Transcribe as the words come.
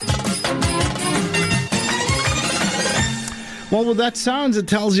Well, with that sounds, it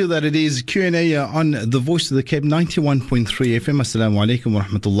tells you that it is Q&A on the Voice of the Cape 91.3 FM. Assalamu alaikum wa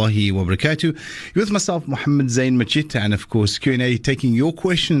rahmatullahi wa barakatuh. You're with myself, Muhammad Zain Majid, and of course, Q&A taking your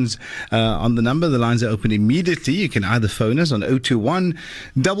questions on the number. The lines are open immediately. You can either phone us on 021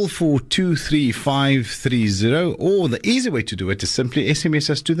 4423530, or the easy way to do it is simply SMS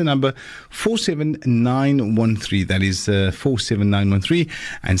us to the number 47913. That is 47913,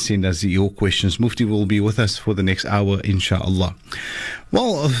 and send us your questions. Mufti will be with us for the next hour, inshallah.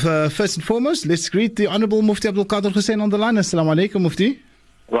 Well, first and foremost, let's greet the Honorable Mufti Abdul Kader Hoosain on the line. Assalamu alaikum, Mufti.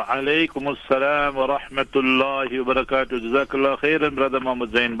 Wa alaikum assalam wa rahmatullahi wa barakatuh. Jazakallah khairan, Brother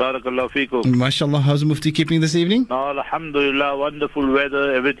Muhammad Zain. Barakallah feekum. MashaAllah, how's the Mufti keeping this evening? No, alhamdulillah, wonderful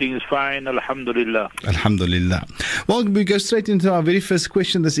weather, everything is fine, alhamdulillah. Alhamdulillah. Well, we go straight into our very first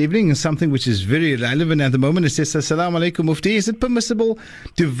question this evening, something which is very relevant at the moment. It says, Assalamu alaikum, Mufti. Is it permissible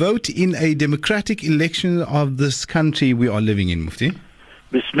to vote in a democratic election of this country we are living in, Mufti?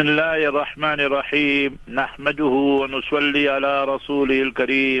 Bismillahir Rahmanir Rahim. Nahmaduhu wa nusalli ala rasulihil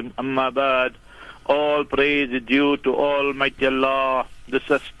kareem. Amma ba'd. All praise is due to Almighty Allah, the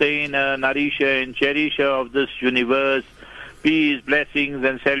sustainer, nourisher and cherisher of this universe. Peace, blessings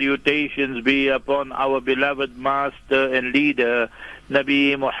and salutations be upon our beloved master and leader,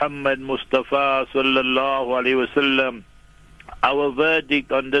 Nabi Muhammad Mustafa sallallahu alaihi wasallam. Our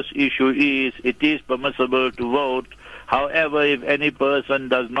verdict on this issue is, it is permissible to vote. However, if any person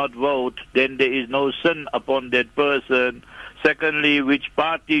does not vote, then there is no sin upon that person. Secondly, which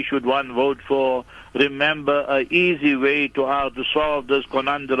party should one vote for? Remember, an easy way to solve this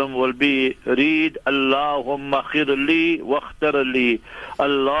conundrum will be, read Allahumma khirli wakhtarli.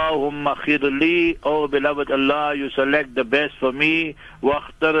 Allahumma khirli, oh beloved Allah, you select the best for me,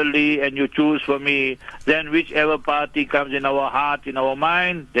 wakhtarli, and you choose for me. Then whichever party comes in our heart, in our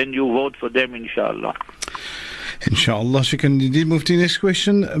mind, then you vote for them, inshallah. Inshallah, Shukran indeed. Mufti, next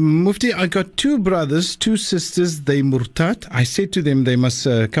question. Mufti, I got two brothers, two sisters, they murtad. I said to them they must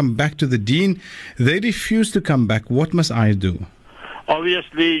come back to the deen. They refuse to come back. What must I do?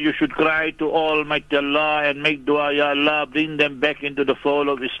 Obviously, you should cry to Almighty Allah and make dua, Ya Allah, bring them back into the fold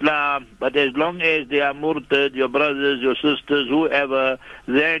of Islam. But as long as they are murtad, your brothers, your sisters, whoever,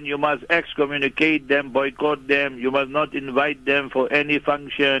 then you must excommunicate them, boycott them. You must not invite them for any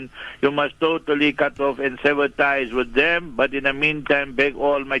function. You must totally cut off and sever ties with them. But in the meantime, beg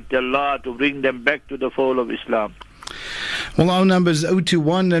Almighty Allah to bring them back to the fold of Islam. Well, our number is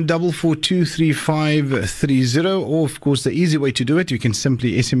 021 4423530, or of course the easy way to do it, you can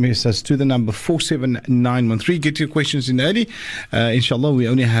simply SMS us to the number 47913. Get your questions in early. Inshallah, we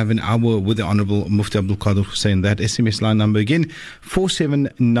only have an hour with the Honorable Mufti Abdul Kader Hoosain. That SMS line number again,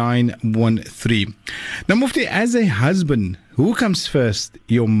 47913. Now, Mufti, as a husband, who comes first,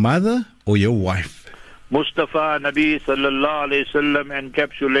 your mother or your wife? Mustafa Nabi sallallahu alayhi wasallam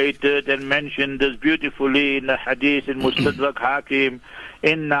encapsulated and mentioned this beautifully in the hadith in Mustadrak Hakim.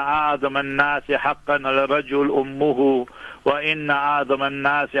 Inna a'adham an-nasi haqqan ala rajul ummuhu wa inna a'adham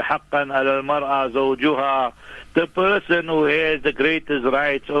an-nasi haqqan ala al-mar'a zawjuha. The person who has the greatest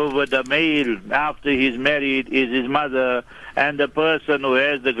rights over the male after he's married is his mother, and the person who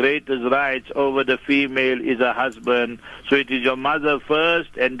has the greatest rights over the female is her husband. So it is your mother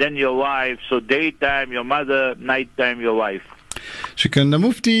first and then your wife. So daytime your mother, nighttime your wife. Shukran. Now,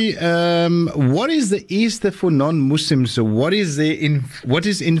 Mufti, what is the Easter for non-Muslims? So what is in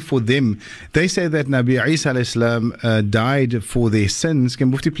for them? They say that Nabi Isa alayhi salam died for their sins. Can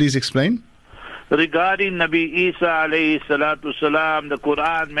Mufti please explain? Regarding Nabi Isa alayhi salatu salam, the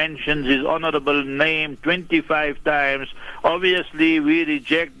Quran mentions his honorable name 25 times. Obviously, we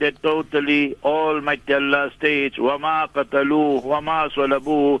reject that totally. Almighty Allah states, وَمَا قَتَلُوهُ وَمَا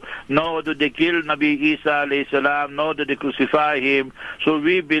صَلَبُوهُ. Nor did they kill Nabi Isa alayhi salam, nor did they crucify him. So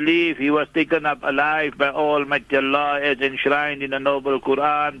we believe he was taken up alive by Almighty Allah as enshrined in the noble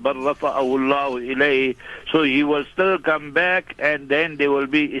Quran. بَلْ رَفَعَهُ اللَّهُ إِلَيْهِ. So he will still come back, and then there will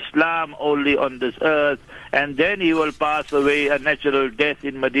be Islam only on this earth, and then he will pass away a natural death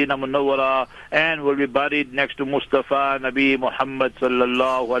in Medina Munawwara and will be buried next to Mustafa Nabi Muhammad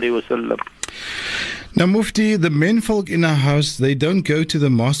sallallahu alaihi wasallam. Now, Mufti, the menfolk in our house, they don't go to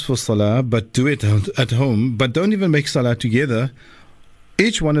the mosque for salah, but do it at home, but don't even make salah together.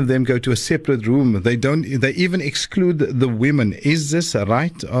 Each one of them go to a separate room. They even exclude the women. Is this a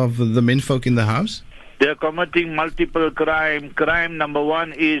right of the menfolk in the house? They are committing multiple crimes. Crime number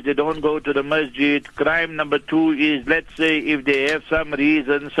one is they don't go to the masjid. Crime number two is, let's say, if they have some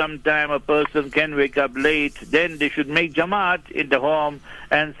reason, sometime a person can wake up late, then they should make jamaat in the home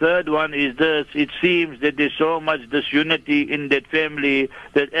And third one is this: it seems that there's so much disunity in that family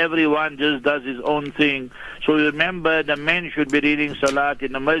that everyone just does his own thing. So remember, the men should be reading salat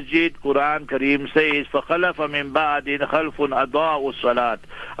in the masjid. Quran Kareem says, فَخَلَفَ مِن بَعْدٍ خَلْفٌ أَضَاعُوا الصَّلَاةِ.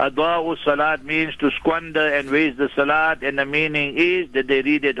 Adwa'u salat means to squander and waste the salat, and the meaning is that they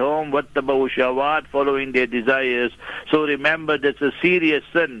read at home, وَاتَّبَعُوا shawat, following their desires. So remember, that's a serious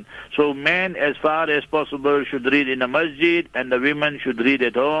sin. So men, as far as possible, should read in the masjid, and the women should read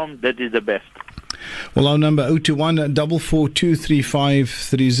at home. That is the best. Well, our number 021 442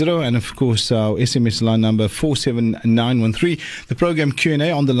 3530, and of course our SMS line number 47913. The program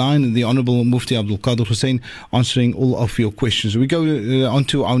Q&A on the line, the Honourable Mufti Abdul Kader Hoosain answering all of your questions. We go on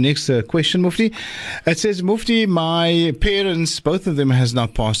to our next question, Mufti. It says, Mufti, my parents, both of them has now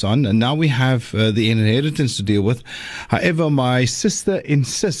passed on, and now we have the inheritance to deal with. However, my sister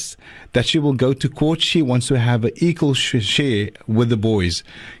insists that she will go to court. She wants to have an equal share with the boys.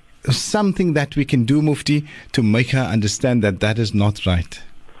 Something that we can do, Mufti, to make her understand that that is not right.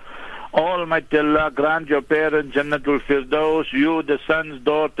 Almighty Allah grant your parents Jannatul Firdaus. You, the sons,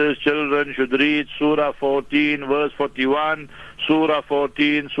 daughters, children, should read Surah 14, verse 41. Surah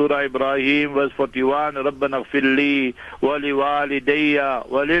 14, Surah Ebrahim, verse 41. رَبَّنَا اغْفِرْ لِي وَلِوَالِدَيَّ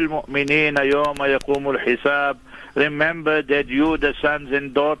وَلِلْمُؤْمِنِينَ يَوْمَ يَقُومُ الْحِسَابِ. Remember that you, the sons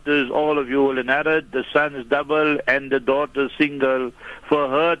and daughters, all of you will inherit, the sons double and the daughters single. For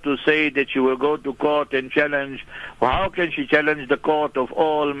her to say that she will go to court and challenge, well, how can she challenge the court of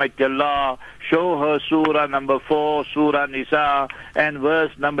Almighty Allah? Show her Surah number 4, Surah Nisa, and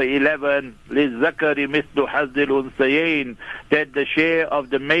verse number 11, لِلذَّكَرِ مِثْلُ حَظِّ الْأُنْثَيَيْنِ, that the share of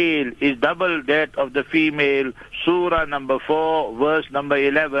the male is double that of the female. Surah number 4, verse number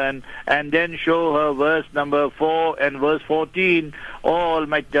 11, and then show her verse number 4 and verse 14.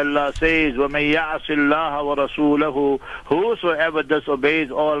 Almighty Allah says, وَمَن يَعْصِ اللَّهَ وَرَسُولَهُ, whosoever disobeys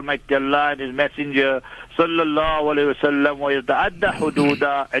Almighty Allah and His Messenger, sallallahu alayhi wa sallam, وَيَتَعَدَّ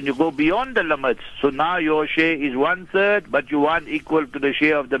حُدُودًا, and you go beyond the limits. So now your share is 1/3, but you want equal to the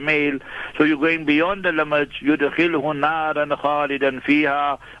share of the male. So you're going beyond the limits. يُدْخِلْهُ نَارًا خَالِدًا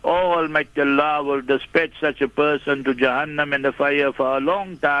فِيهَا. Almighty Allah will dispatch such a person to Jahannam and the fire for a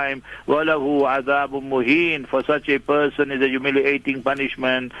long time. وَلَهُ عَذَابٌ مُهِينٌ, for such a person is a humiliating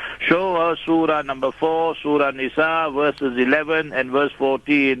punishment. Show her Surah number 4, Surah Nisa, verses 11 and verse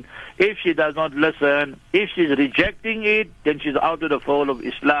 14. If she does not listen, if she's rejecting it, then she's out of the fold of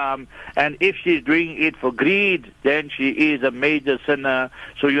Islam. And if she's doing it for greed, then she is a major sinner.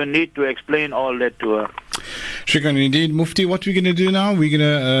 So you need to explain all that to her. Shukran indeed. Mufti, what we're going to do now, we're going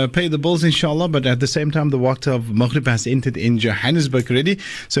to pay the bills inshallah, but at the same time the waqt of Maghrib has entered in Johannesburg already.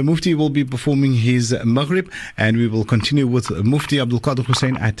 So Mufti will be performing his Maghrib, and we will continue with Mufti Abdul Kader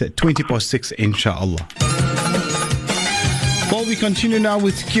Hoosain at 20:06 inshallah. Well, we continue now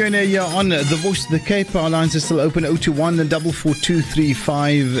with Q&A here on The Voice of the Cape. Our lines are still open, 021 442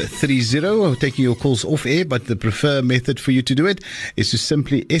 3530. We're taking your calls off air, but the preferred method for you to do it is to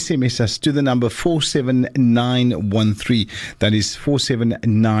simply SMS us to the number 47913. That is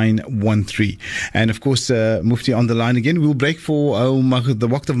 47913. And of course, Mufti on the line again. We'll break for the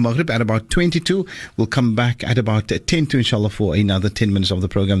waqt of Maghrib at about 22. We'll come back at about 10 to inshallah for another 10 minutes of the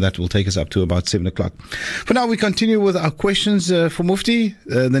program. That will take us up to about 7 o'clock. For now, we continue with our questions for Mufti.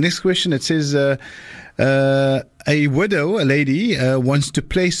 The next question, it says, a widow, a lady, wants to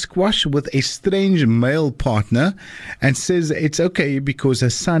play squash with a strange male partner and says it's okay because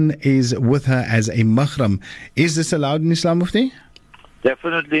her son is with her as a mahram. Is this allowed in Islam, Mufti?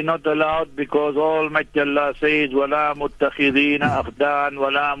 Definitely not allowed, because Almighty Allah says, وَلَا مُتَّخِذِينَ أَخْدَانِ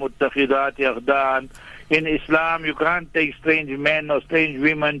وَلَا مُتَّخِذَاتِ أَخْدَانِ. In Islam, you can't take strange men or strange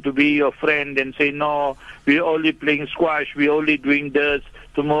women to be your friend and say, no, we're only playing squash, we're only doing this.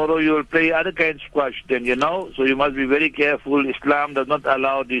 Tomorrow you will play other kind of squash then, you know. So you must be very careful. Islam does not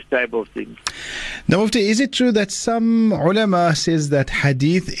allow this type of things. Now, Mufti, is it true that some ulama says that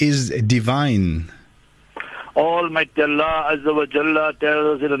hadith is divine? Almighty Allah Azza wa Jalla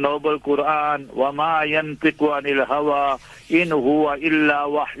tells us in the noble Quran, وَمَا يَنْطِقُ عَنِ الْهَوَىٰ إِنْ هُوَ إِلَّا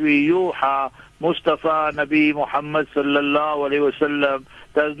وَحْيٌ يُوحَىٰ. Mustafa Nabi Muhammad sallallahu alayhi wa sallam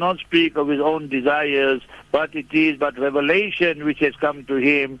does not speak of his own desires, but it is but revelation which has come to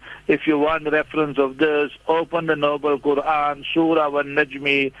him. If you want reference of this, open the noble Quran, Surah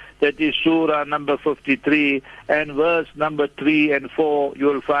An-Najmi, that is Surah number 53, and verse number 3 and 4, you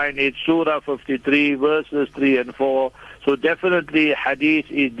will find it, Surah 53, verses 3 and 4. So definitely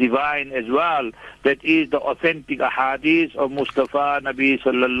hadith is divine as well. That is the authentic hadith of Mustafa Nabi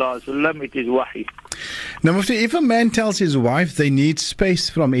sallallahu alaihi wasallam. It is wahi. Now, Mufti, if a man tells his wife they need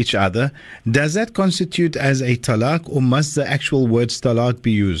space from each other, does that constitute as a talaq, or must the actual word talaq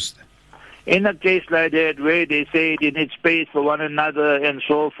be used? In a case like that, where they say they need space for one another and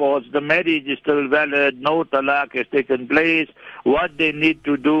so forth, the marriage is still valid, no talaq has taken place. What they need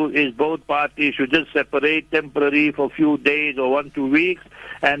to do is both parties should just separate temporarily for a few days or 1-2 weeks,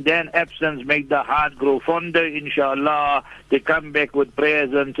 and then absence make the heart grow fonder, inshallah. They come back with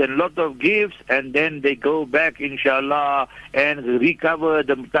presents and lot of gifts, and then they go back, inshallah, and recover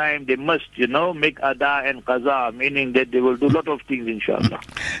the time they must, make ada and qaza, meaning that they will do a lot of things, inshallah.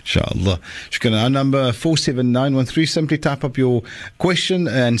 Inshallah. Shukran. Our number 47913. Simply type up your question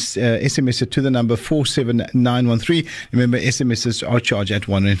and SMS it to the number 47913. Remember, SMSs are charged at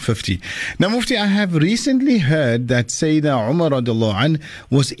 150. Now, Mufti, I have recently heard that Sayyidina Umar radiallahu anh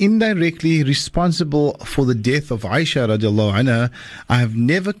was indirectly responsible for the death of Aisha radiallahu anha. I have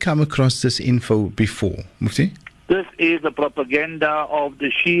never come across this info before. Mufti? This is the propaganda of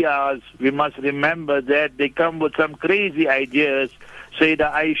the Shias. We must remember that they come with some crazy ideas.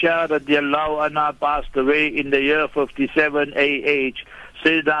 Sayyidah Aisha radiallahu anha passed away in the year 57 AH.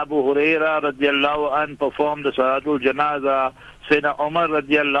 Sayyidina Abu Huraira radiallahu anhu performed the Salatul Janaza. Sayyidina Umar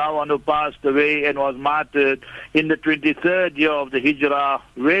radiallahu anhu passed away and was martyred in the 23rd year of the Hijrah.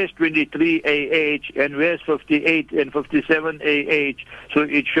 Verse 23 AH and verse 58 and 57 AH. So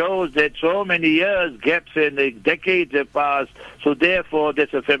it shows that so many years, gaps and decades have passed. So therefore,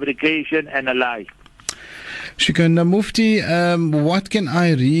 there's a fabrication and a lie. Shukran. Mufti, what can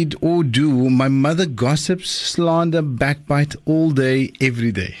I read or do? My mother gossips, slander, backbite all day,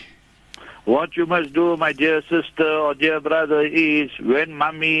 every day. What you must do, my dear sister or dear brother, is when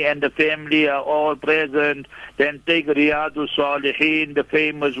mommy and the family are all present, then take Riyadus Salihin, the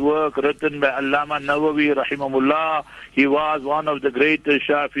famous work written by Allama Nawawi rahimahullah. He was one of the greatest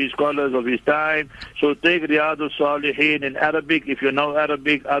Shafi scholars of his time. So take Riyadus Salihin in Arabic, if you know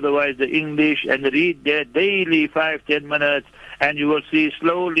Arabic, otherwise the English, and read that daily 5-10 minutes, and you will see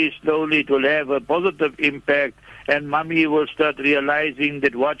slowly it will have a positive impact, and mommy will start realizing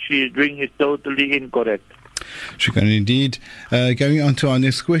that what she is doing is totally incorrect. Shukran indeed. Going on to our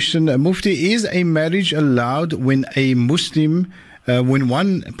next question. Mufti, is a marriage allowed when a Muslim, when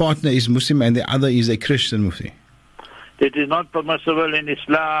one partner is Muslim and the other is a Christian, Mufti? It is not permissible in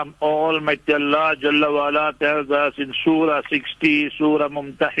Islam. Almighty Allah Jalla wa Ala tells us in Surah 60, Surah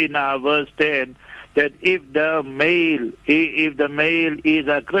Mumtahina, verse 10, that if the male is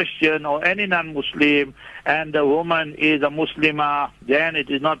a Christian or any non-Muslim, and the woman is a Muslimah, then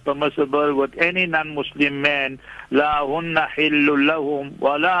it is not permissible with any non-Muslim man. La hunna hillu lahum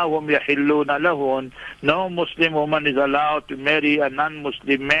wa la hum yahilluna lahun. No Muslim woman is allowed to marry a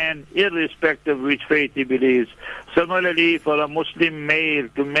non-Muslim man, irrespective of which faith he believes. Similarly, for a Muslim male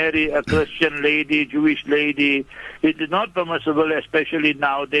to marry a Christian lady, Jewish lady, it is not permissible, especially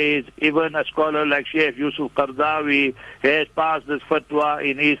nowadays. Even a scholar like Sheikh Yusuf Qardawi has passed this fatwa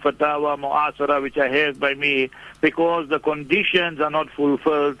in his Fatawa Mu'asara, which I have by me, because the conditions are not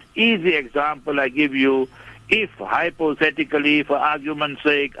fulfilled. Easy example I give you. If hypothetically, for argument's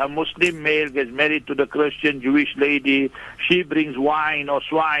sake, a Muslim male gets married to the Christian Jewish lady, she brings wine or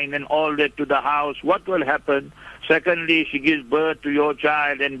swine and all that to the house, what will happen? Secondly, she gives birth to your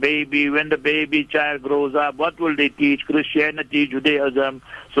child and baby. When the baby child grows up, what will they teach? Christianity, Judaism.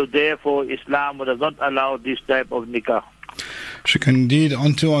 So therefore, Islam does not allow this type of nikah. Shukran indeed.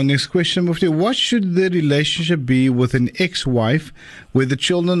 On to our next question, Mufti. What should the relationship be with an ex-wife where the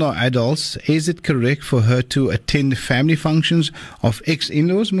children are adults? Is it correct for her to attend family functions of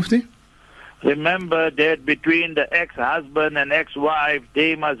ex-in-laws, Mufti? Remember that between the ex-husband and ex-wife,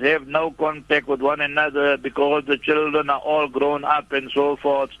 they must have no contact with one another because the children are all grown up and so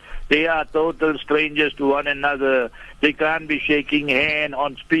forth. They are total strangers to one another. They can't be shaking hands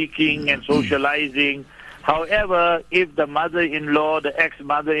on speaking and socializing. However, if the mother-in-law, the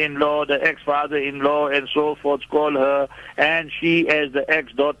ex-mother-in-law, the ex-father-in-law, and so forth call her, and she as the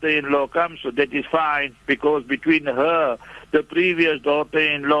ex-daughter-in-law comes, so that is fine, because between her, the previous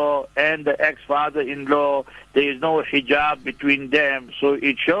daughter-in-law, and the ex-father-in-law, there is no hijab between them. So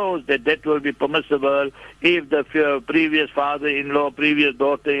it shows that that will be permissible if the previous father-in-law, previous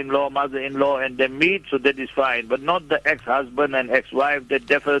daughter-in-law, mother-in-law, and they meet, so that is fine. But not the ex-husband and ex-wife, that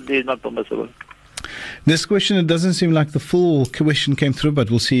definitely is not permissible. This question, it doesn't seem like the full question came through, but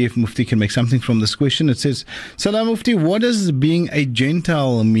we'll see if Mufti can make something from this question. It says, Salam Mufti, what does being a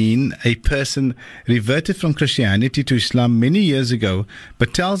Gentile mean? A person reverted from Christianity to Islam many years ago,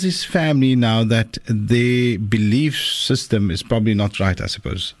 but tells his family now that their belief system is probably not right, I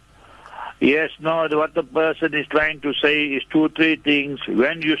suppose. Yes, no, what the person is trying to say is two, three things.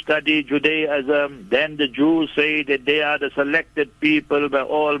 When you study Judaism, then the Jews say that they are the selected people by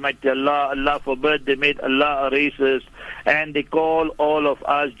Almighty Allah. Allah forbid, they made Allah a racist. And they call all of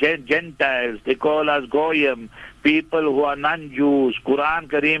us Gentiles. They call us Goyim, people who are non-Jews. Quran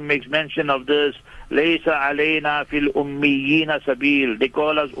Kareem makes mention of this. Laysa alayna fil ummiyina sabil. They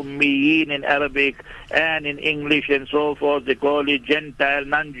call us ummiyin in Arabic and in English and so forth. They call it Gentile,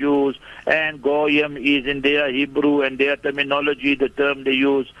 non-Jews, and Goyim is in their Hebrew and their terminology, the term they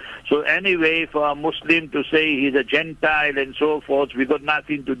use. So anyway, for a Muslim to say he's a Gentile and so forth, we got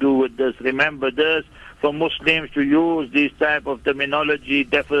nothing to do with this. Remember this. For Muslims to use this type of terminology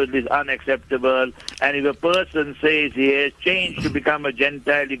definitely is unacceptable. And if a person says he has changed to become a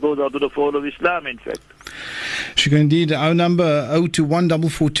Gentile, he goes out of the fold of Islam, in fact. Sheikh, indeed. Our number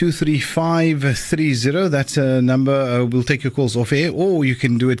 0214423530. That's a number. We'll take your calls off air, or you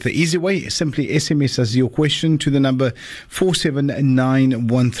can do it the easy way. Simply SMS us your question to the number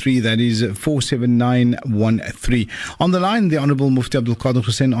 47913. That is 47913. On the line, the Honourable Mufti Abdul Kader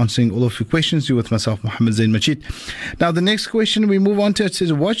Hoosain answering all of your questions. You with myself, Muhammad Zain Machid. Now, the next question we move on to, it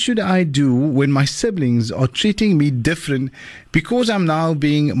says, what should I do when my siblings are treating me different because I'm now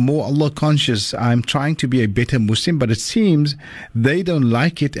being more Allah conscious? I'm trying to be a better Muslim, but it seems they don't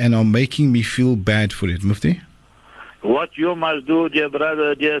like it and are making me feel bad for it. Mufti? What you must do, dear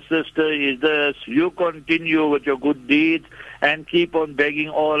brother, dear sister, is this. You continue with your good deeds and keep on begging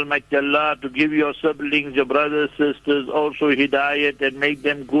Almighty Allah to give your siblings, your brothers, sisters, also hidayat and make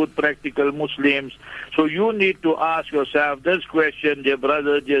them good, practical Muslims. So you need to ask yourself this question, dear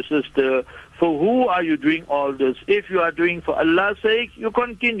brother, dear sister, for who are you doing all this? If you are doing for Allah's sake, you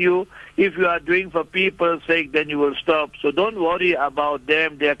continue. If you are doing for people's sake, then you will stop. So don't worry about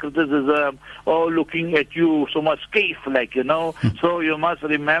them, their criticism, or looking at you so much scafe, So you must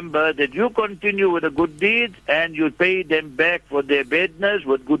remember that you continue with the good deeds and you pay them back for their badness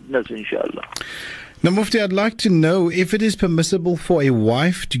with goodness, inshallah. Now, Mufti, I'd like to know if it is permissible for a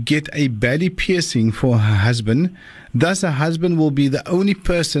wife to get a belly piercing for her husband. Thus, her husband will be the only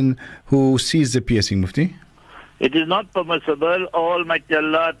person who sees the piercing, Mufti. It is not permissible. Almighty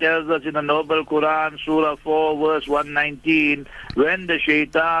Allah tells us in the Noble Quran, Surah 4, verse 119, when the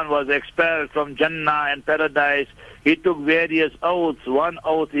shaitan was expelled from Jannah and paradise, he took various oaths. One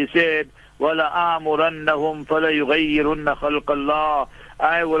oath he said, وَلَآمُرَنَّهُمْ فَلَيُغَيِّرُنَّ خَلْقَ اللَّهِ.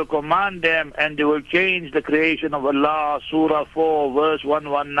 I will command them and they will change the creation of Allah. Surah 4, verse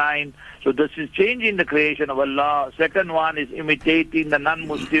 119. So this is changing the creation of Allah. Second one is imitating the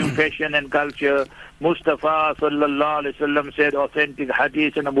non-Muslim fashion and culture. Mustafa sallallahu alaihi wasallam said, authentic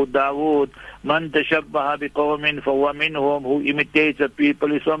hadith in Abu Dawood, man tashabbaha biqawmin fahuwa minhum, who imitates the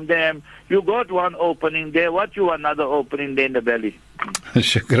people is from them. You got one opening there, what you another opening there in the belly?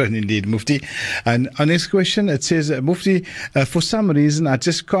 Shukran indeed, Mufti. And our next question, it says, Mufti, for some reason I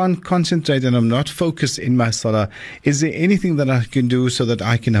just can't concentrate and I'm not focused in my salah. Is there anything that I can do so that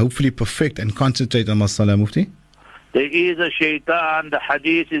I can hopefully perfect and concentrate on my salah, Mufti? There is a shaitan. The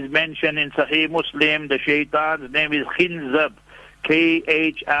hadith is mentioned in Sahih Muslim. The shaitan's name is Khinzab.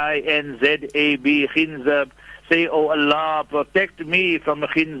 Khinzab. Khinzab. Say, oh Allah, protect me from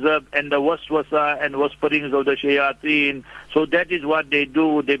Khinzab and the waswasa and whisperings of the shayateen. So that is what they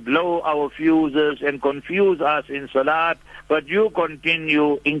do. They blow our fuses and confuse us in salat. But you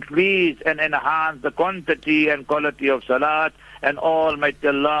continue, increase and enhance the quantity and quality of salat, and Almighty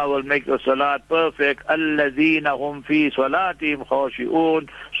Allah will make your salat perfect. Alladhina hum fi salatihim khashi'un.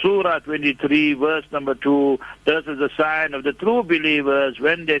 Surah 23, verse number 2. This is a sign of the true believers.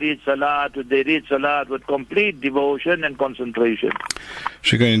 When they read salat with complete devotion and concentration.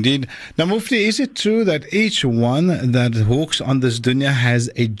 Shukran indeed. Now, Mufti, is it true that each one that walks on this dunya has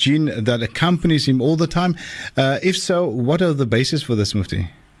a jinn that accompanies him all the time? If so, what are the basis for this, Mufti?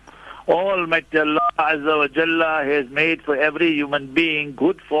 Almighty Allah Azza wa Jalla has made for every human being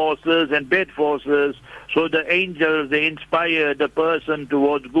good forces and bad forces. So the angels, they inspire the person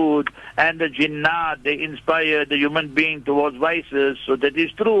towards good, and the jinnat, they inspire the human being towards vices. So that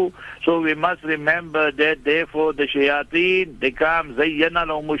is true. So we must remember that, therefore, the shayateen, they come, zayyana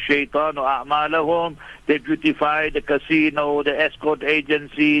lahumu shaitanu a'malahum, they beautify the casino, the escort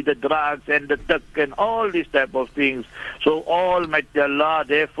agency, the drugs, and the tuck, and all these type of things. So Almighty Allah,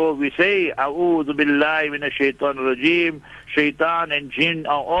 therefore, we say, A'udhu billahi minash shaitanir rajim. Shaitan and jinn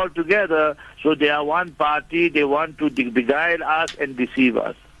are all together, so they are one party. They want to beguile us and deceive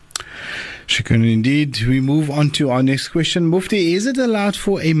us. Shukran indeed. We move on to our next question. Mufti, is it allowed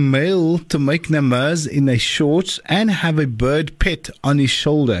for a male to make namaz in a shorts and have a bird pet on his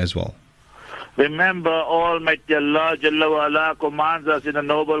shoulder as well? Remember, Almighty Allah Jalla wa Ala commands us in the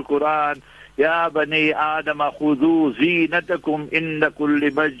noble Quran, Ya Bani Adam khudhu zinatakum inda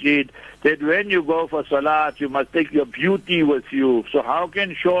kulli masjid, that when you go for salat, you must take your beauty with you. So how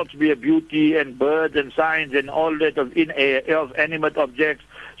can shorts be a beauty, and birds and signs and all that of animate objects?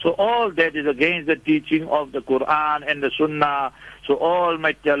 So all that is against the teaching of the Quran and the Sunnah. So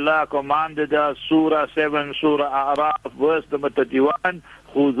Almighty Allah commanded us, Surah 7, Surah A'raf, verse number 31,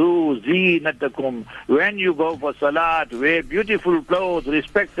 Khudhu zinatakum. When you go for salat, wear beautiful clothes,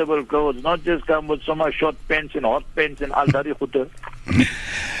 respectable clothes, not just come with some short pants and hot pants and al-dari khuta.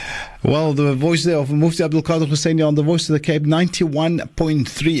 Well, the voice there of Mufti Abdul Kader Hoosain on the Voice of the Cape, 91.3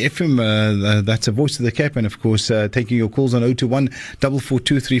 FM. That's a Voice of the Cape. And, of course, taking your calls on 021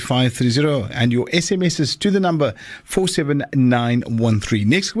 442 3530 and your SMSs to the number 47913.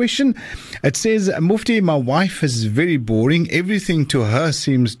 Next question. It says, Mufti, my wife is very boring. Everything to her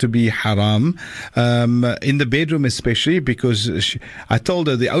seems to be haram, in the bedroom especially, because I told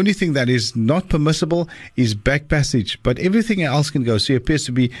her the only thing that is not permissible is back passage, but everything else can go. She appears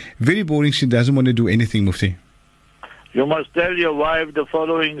to be very boring. She doesn't want to do anything, Mufti. You must tell your wife the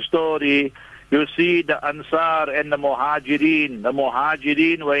following story. You see, the Ansar and the Muhajirin. The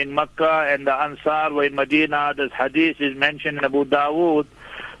Muhajirin were in Makkah and the Ansar were in Medina. This hadith is mentioned in Abu Dawood.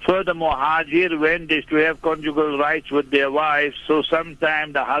 So the Muhajir went to have conjugal rights with their wives. So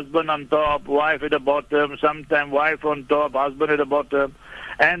sometime the husband on top, wife at the bottom. Sometime wife on top, husband at the bottom.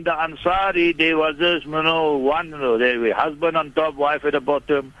 And the Ansari, they was just, they were husband on top, wife at the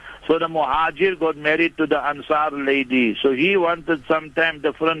bottom. So the Muhajir got married to the Ansar lady. So he wanted sometime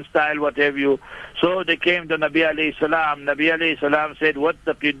different style, what have you. So they came to Nabi alayhi salam. Nabi alayhi salam said,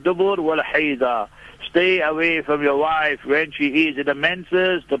 Wattaqid dubur wal hayda. Stay away from your wife when she is in the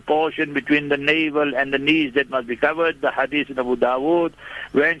menses, the portion between the navel and the knees that must be covered, the hadith in Abu Dawood,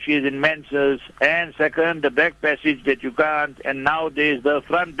 when she is in menses. And second, the back passage that you can't. And nowadays the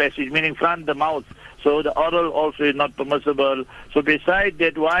front passage, meaning front the mouth. So the oral also is not permissible. So beside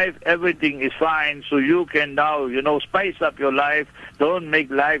that, wife, everything is fine. So you can now, spice up your life. Don't make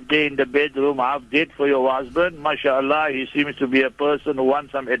life day in the bedroom half dead for your husband. MashaAllah, he seems to be a person who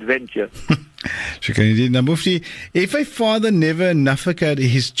wants some adventure. Now, Mufti, if a father never nafakated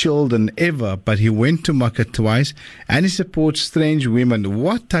his children ever, but he went to Makkah twice and he supports strange women,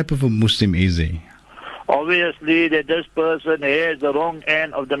 what type of a Muslim is he? Obviously, that this person has the wrong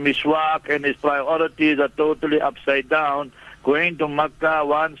end of the miswak and his priorities are totally upside down. Going to Makkah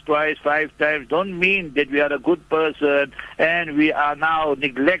once, twice, 5 times don't mean that we are a good person and we are now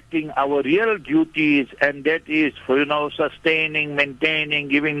neglecting our real duties, and that is for, sustaining, maintaining,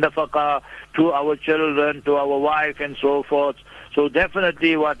 giving nafaqah to our children, to our wife and so forth. So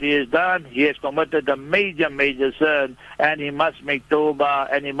definitely what he has done, he has committed a major, major sin, and he must make tawbah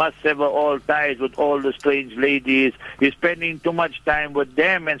and he must sever all ties with all the strange ladies. He's spending too much time with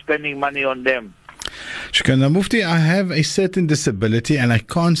them and spending money on them. Shukran. Mufti, I have a certain disability and I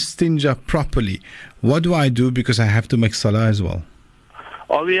can't stinge up properly. What do I do, because I have to make salah as well?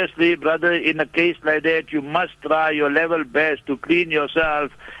 Obviously, brother, in a case like that, you must try your level best to clean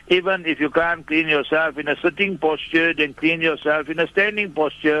yourself. Even if you can't clean yourself in a sitting posture, then clean yourself in a standing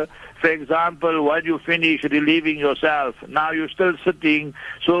posture. For example, while you finish relieving yourself, now you're still sitting,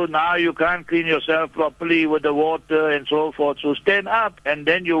 so now you can't clean yourself properly with the water and so forth. So stand up and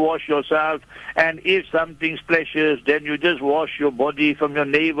then you wash yourself. And if something splashes, then you just wash your body from your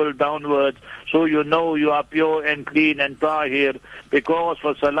navel downwards, so you know you are pure and clean and tahir. Because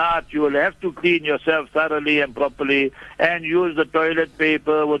for salat, you will have to clean yourself thoroughly and properly and use the toilet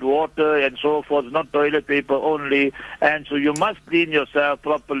paper with water and so forth, not toilet paper only. And so you must clean yourself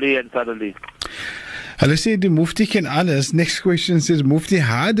properly and thoroughly. Hulle sê die Mufti ken alles. Next question says, Mufti,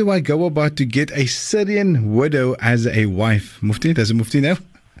 how do I go about to get a Syrian widow as a wife? Mufti, does a Mufti know?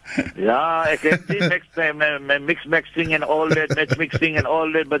 Yeah, I can see mixing and all that, mixing and all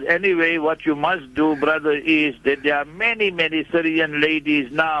that. But anyway, what you must do, brother, is that there are many, many Syrian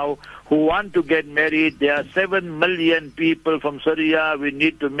ladies now who want to get married. There are 7 million people from Syria. We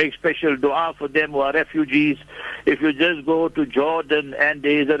need to make special dua for them who are refugees. If you just go to Jordan, and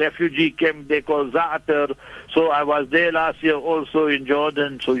there is a refugee camp they call Za'atar. So I was there last year also in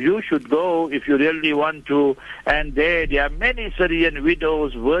Jordan. So you should go if you really want to. And there are many Syrian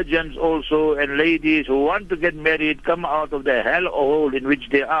widows, virgins also, and ladies who want to get married, come out of the hellhole in which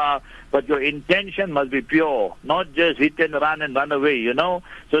they are. But your intention must be pure, not just hit and run away,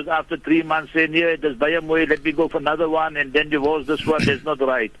 So after 3 months saying, here, there's Bayamway, let me go for another one, and then divorce this one. That's not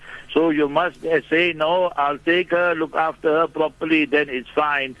right. So you must say, no, I'll take her, look after her properly, then it's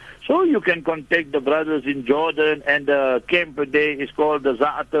fine. So you can contact the brothers in Jordan, and the camp there is called the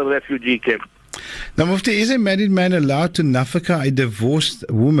Za'atar refugee camp. Now, Mufti, is a married man allowed to nafaka a divorced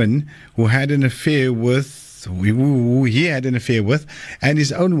woman who had an affair with, who he had an affair with, and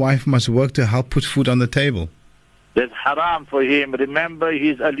his own wife must work to help put food on the table? That's haram for him. Remember,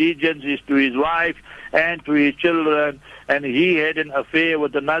 his allegiance is to his wife and to his children, and he had an affair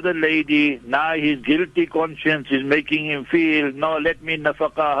with another lady. Now his guilty conscience is making him feel, no, let me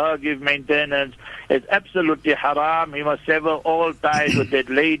nafaka her, give maintenance. It's absolutely haram. He must sever all ties with that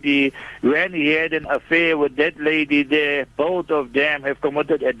lady. When he had an affair with that lady there, both of them have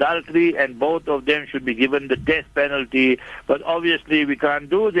committed adultery, and both of them should be given the death penalty. But obviously we can't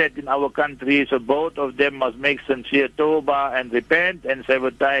do that in our country, so both of them must make sincere tawbah and repent and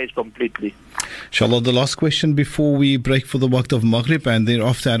sever ties completely. Inshallah, the last question before we break for the waqt of Maghrib, and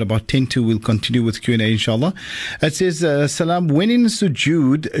thereafter at about 10 to we'll continue with Q&A, inshallah. It says, Salam, when in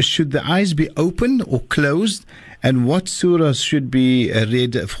sujood, should the eyes be open or closed? And what surahs should be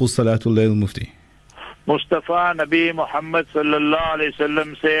read for Salatul Layl, Mufti? Mustafa Nabi Muhammad sallallahu alayhi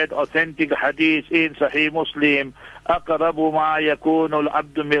wasallam said, authentic hadith in Sahih Muslim, أقرب ما يكون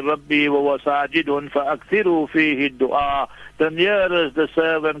العبد من ربي وهو ساجد فأكثروا فيه الدعاء. The nearest the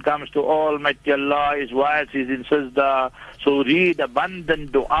servant comes to Almighty Allah is whilst he's in sajda. So read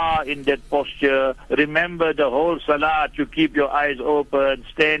abundant dua in that posture. Remember the whole salat, you keep your eyes open,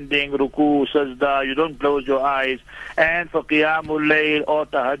 standing, ruku, sajda, you don't close your eyes. And for Qiyamul Layl or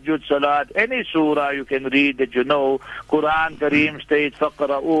Tahajjud Salat, any surah you can read that you know. Quran Kareem states,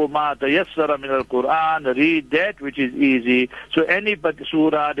 فَقْرَأُوا مَا تَيَسَّرَ مِنَ الْقُرْآنِ. Read that which is easy. So any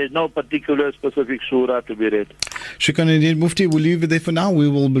surah, there's no particular specific surah to be read. Shukran indeed, Mufti. We'll leave it there for now. We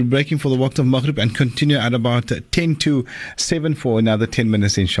will be breaking for the waqt of Maghrib and continue at about 10 to 7 for another 10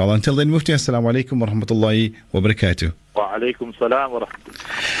 minutes, inshallah. Until then, Mufti, assalamu alaikum wa rahmatullahi wa barakatuh. Wa alaikum salam wa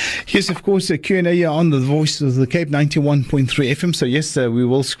rahmatullah. Yes, of course, Q&A on the Voice of the Cape 91.3 FM. So yes, we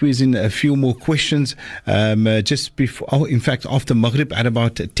will squeeze in a few more questions just before, in fact, after Maghrib at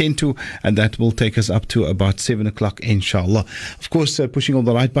about 10 to, and that will take us up to about 7 o'clock, inshallah. Of course, pushing all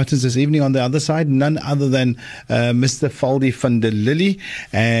the right buttons this evening on the other side, none other than Mr. Faldi van der Lily.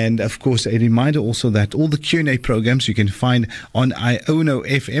 And of course, a reminder also that all the Q&A programs you can find on Iono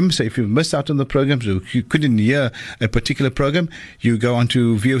FM. So if you've missed out on the programs or you couldn't hear a particular program, you go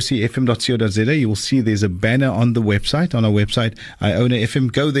onto vocfm.co.za. You will see there's a banner on the website, on our website, Iono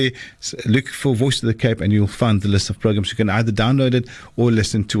FM. Go there, look for Voice of the Cape, and you'll find the list of programs. You can either download it or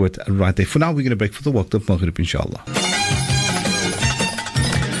listen to it right there. For now, we're going to break for the waqt of Maghrib, inshallah.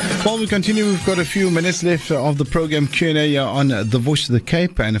 While we continue, we've got a few minutes left of the program Q&A on the Voice of the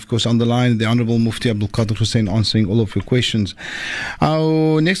Cape, and of course on the line the Honourable Mufti Abdul Kader Hoosain answering all of your questions.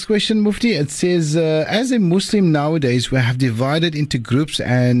 Our next question, Mufti, it says, as a Muslim nowadays we have divided into groups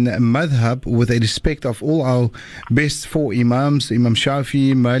and madhab with a respect of all our best four Imams, Imam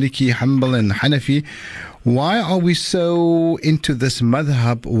Shafi, Maliki, Hanbal and Hanafi. Why are we so into this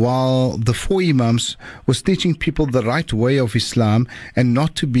madhab while the four Imams was teaching people the right way of Islam and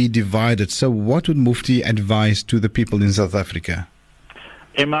not to be divided? So what would Mufti advise to the people in South Africa?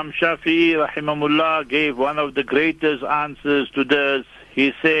 Imam Shafi'i rahimahullah gave one of the greatest answers to this.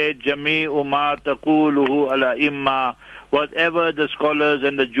 He said, Jami'u ma taquluhu ala imma. Whatever the scholars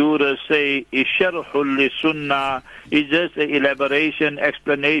and the jurors say is sharhul li sunnah, is just an elaboration,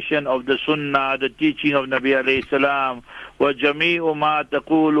 explanation of the sunnah, the teaching of Nabi alayhi salam. Wa jami'u ma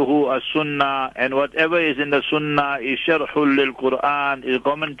taquluhu as sunnah, and whatever is in the sunnah is sharhul lil Quran, is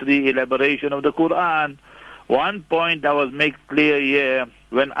commentary, elaboration of the Quran. One point I was make clear here,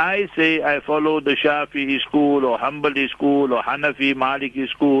 when I say I follow the Shafi'i school or Hanbali school or Hanafi, Maliki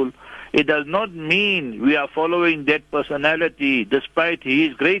school, it does not mean we are following that personality despite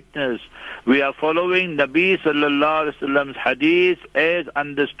his greatness. We are following Nabi sallallahu alaihi wasallam's hadith as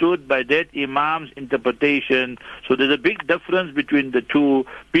understood by that Imam's interpretation. So there's a big difference between the two.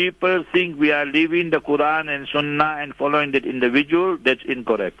 People think we are leaving the Quran and Sunnah and following that individual. That's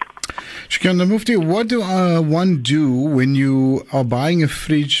incorrect. Shukran. Mufti, what do one do when you are buying a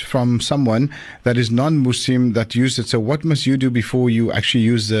fridge from someone that is non-Muslim that used it? So what must you do before you actually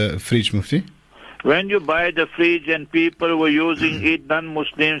use the fridge, Mufti? When you buy the fridge and people were using it,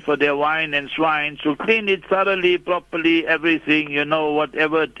 non-Muslims, for their wine and swine, so clean it thoroughly, properly, everything,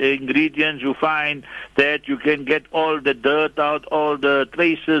 whatever ingredients you find, that you can get all the dirt out, all the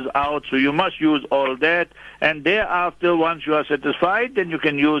traces out, so you must use all that. And thereafter, once you are satisfied, then you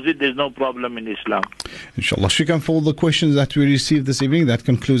can use it. There's no problem in Islam. Inshallah. Shukran for all the questions that we received this evening. That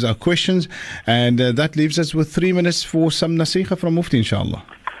concludes our questions. And that leaves us with 3 minutes for some nasiha from Mufti, inshallah.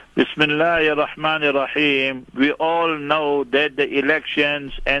 Bismillahir Rahmanir Rahim. We all know that the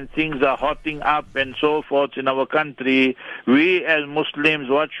elections and things are hotting up and so forth in our country. We as Muslims,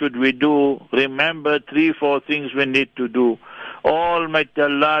 what should we do? Remember 3-4 things we need to do. Almighty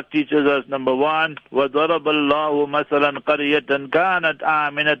Allah teaches us, number one, وَضَرَبَ اللَّهُ مَثَلًا قَرْيَةً كَانَتْ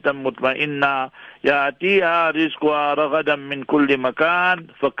آمِنَةً مُطْمَئِنَّةً يَأْتِيهَا رِزْقُهَا رَغَدًا مِنْ كُلِّ مَكَانٍ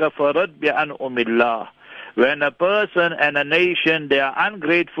فَكَفَرَتْ بِأَنْعُمِ اللَّهِ. When a person and a nation, they are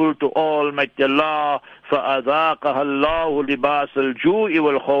ungrateful to Almighty Allah, فَأَذَاقَهَا اللَّهُ لِبَاسَ الْجُوءِ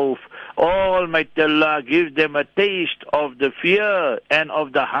وَالْخَوْفِ. Almighty Allah gives them a taste of the fear and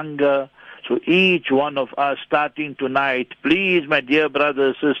of the hunger. So each one of us, starting tonight, please, my dear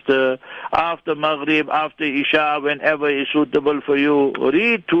brother, sister, after Maghrib, after Isha, whenever is suitable for you,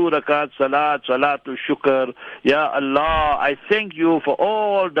 read 2 rakat salat, salatul shukr. Ya Allah, I thank you for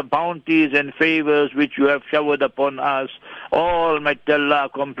all the bounties and favors which you have showered upon us. Almighty Allah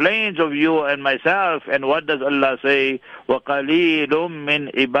complains of you and myself, and what does Allah say? وَقَلِيلٌ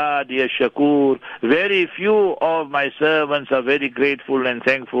مِّنْ عِبَادِيَ الشَّكُورِ. Very few of my servants are very grateful and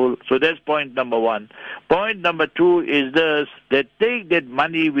thankful. So that's point number one. Point number two is this, that take that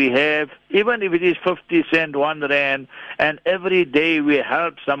money we have, even if it is 50 cent, 1 rand, and every day we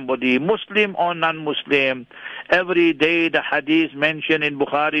help somebody, Muslim or non-Muslim. Every day the hadith mentioned in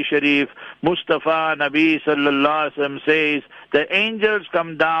Bukhari Sharif, Mustafa Nabi Sallallahu Alaihi Wasallam says, the angels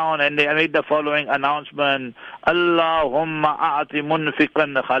come down and they make the following announcement, Allahumma a'ti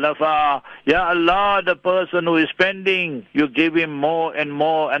munfiqan khalafa. Ya Allah, the person who is spending, you give him more and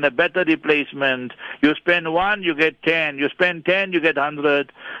more and a better replacement. You spend 1, you get 10. You spend 10, you get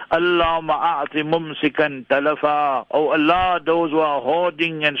 100. Allahumma a'ti mumsikan talafa. Oh Allah, those who are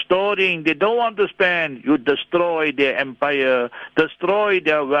hoarding and storing, they don't want to spend. You destroy their empire, destroy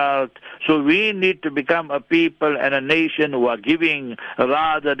their wealth. So we need to become a people and a nation who are giving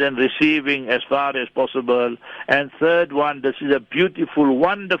rather than receiving as far as possible. And third one, this is a beautiful,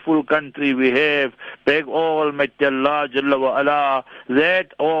 wonderful country we have. Beg Almighty Allah Jalla wa Ala,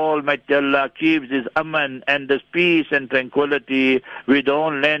 that Almighty Allah keeps this aman and this peace and tranquility. We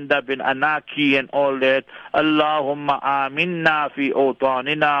don't end up in anarchy and all that. Allahumma aminna fi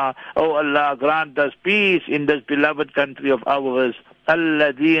awtanina. Oh Allah, grant us peace in this beloved country of ours.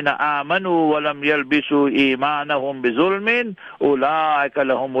 الذين آمنوا ولم يلبسوا إيمانهم بظلم أولئك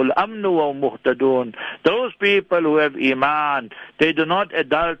لهم الأمن وهم مهتدون. Those people who have iman, they do not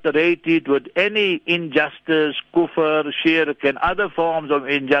adulterate it with any injustice, kufr, shirk and other forms of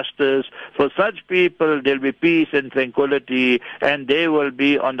injustice. For such people there will be peace and tranquility, and they will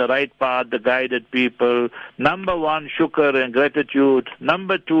be on the right path, the guided people. Number one, shukr and gratitude.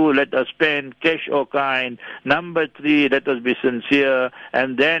 Number two, let us spend cash or kind. Number three, let us be sincere,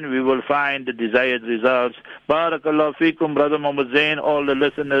 and then we will find the desired results. Barakallahu feekum, Brother Muhammad Zain. All the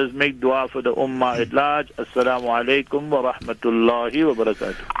listeners, make dua for the ummah at large. Assalamu alaikum wa rahmatullahi wa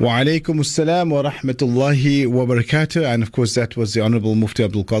barakatuh. Wa alaikum assalam wa rahmatullahi wa barakatuh. And of course, that was the Honorable Mufti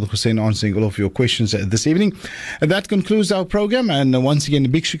Abdul Kader Hoosain answering all of your questions this evening. And that concludes our program. And once again, a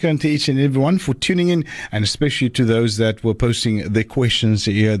big shukran to each and everyone for tuning in, and especially to those that were posting their questions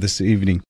here this evening.